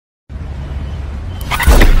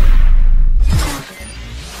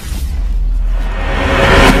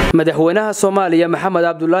Madaxweynaha Soomaaliya Maxamed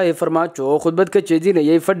Cabdullaahi Farmaajo oo khudbad ka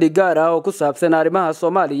jeedinayay fadhi gaar ah oo ku saabsan arrimaha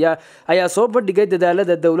Soomaaliya ayaa soo bandhigay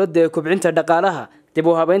dadaalada dawladda ee kubcinta dhaqaalaha dib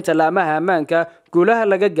u habeynta laamaha ammaanka guulaha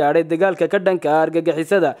laga gaaray dagaalka ka dhanka ah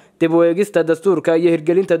argagixisada dib u eegista dastuurka iyo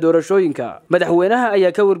hirgelinta doorashooyinka madaxweynaha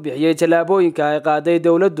ayaa ka warbixiyay tallaabooyinka ay qaaday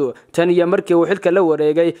dawladdu tan iyo markii uu xilka la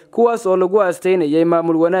wareegay kuwaas oo lagu asteynayay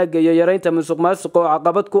maamul wanaagga iyo yareynta musuqmaasuqa oo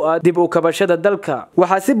caqabad ku ah dib u kabashada dalka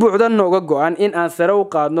waxaa si buuxda nooga go'an in aan sare u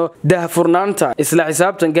qaadno daahfurnaanta isla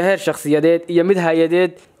xisaabtanka heer shakhsiyadeed iyo mid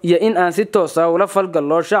hayadeed iyo in aan si toos ah ula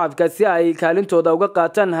falgalno shacabka si ay kaalintooda uga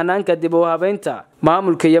qaataan hanaanka dib u habeynta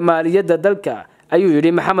maamulka iyo maaliyadda dalka ayuu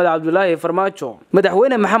yiri Maxamed Cabdullaahi Farmaajo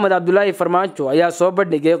madaxweyne Maxamed Cabdullaahi Farmaajo ayaa soo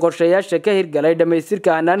bandhigay qorshayaasha ka hirgalay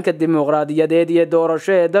dhamaystirka hanaanka dimuqraadiyadeed iyo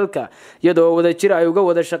doorasho ee dalka iyadoo wadajir ay uga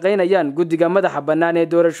wada shaqeynayaan guddiga madaxa bannaan ee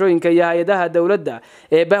doorashooyinka iyo hay'adaha dawladda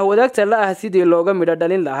ee bahwadaagta la ah sidii looga midho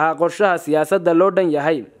dhalin lahaa qorshaha siyaasadda loo dhan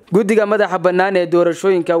yahay guddiga madaxa bannaan ee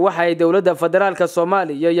doorashooyinka waxa ay dawladda federaalka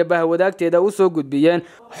Soomaaliya iyo bahwadaagteeda u soo gudbiyeen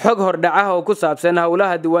xog hordhac oo ku saabsan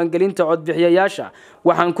hawlaha diiwaangelinta codbixiyayaasha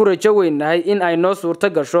waxaan ku rajo weynahay in ay noo suurto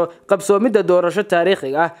gasho qabsoomidda doorasho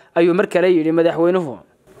taariikhi ah ayuu mar kale yiri madaxweynuhu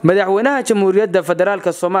madaxweynaha jamhuuriyadda federaalka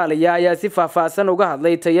Soomaaliya ayaa si faahfaahsan uga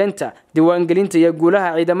hadlay tayeenta diiwaangelinta iyo guulaha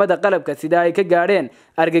ciidamada qalabka sida ay ka gaareen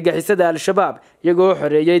argagixisada al-shabaab iyagoo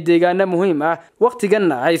xoreeyay deegaano muhiim ah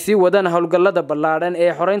waqtiganna ay sii wadaan howlgallada ballaaran ee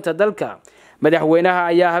xoreynta dalka madaxweynaha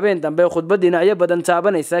ayaa habeen dambe khudbad dhinacyo badan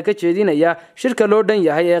taabanaysa ka jeedinaya shirka loo dhan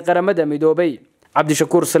yahay ee Qarramada Midoobey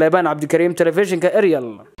Cabdishakuur Saleebaan Cabdikariim telefishinka Eryal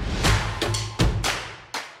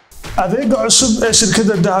adeega cusub ee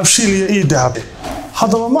shirkadda dahabshiil iyo dahab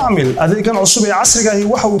haddaba macmil adeegan cusub ee casriga ah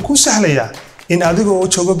waxa uu ku sahlayaa in adiga oo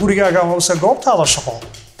jooga gurigaaga ama goobtaada shaqo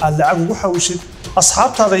aad lacag ugu xawishid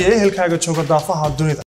asxaabtaada iyo ehelkaaga jooga daafaha dunida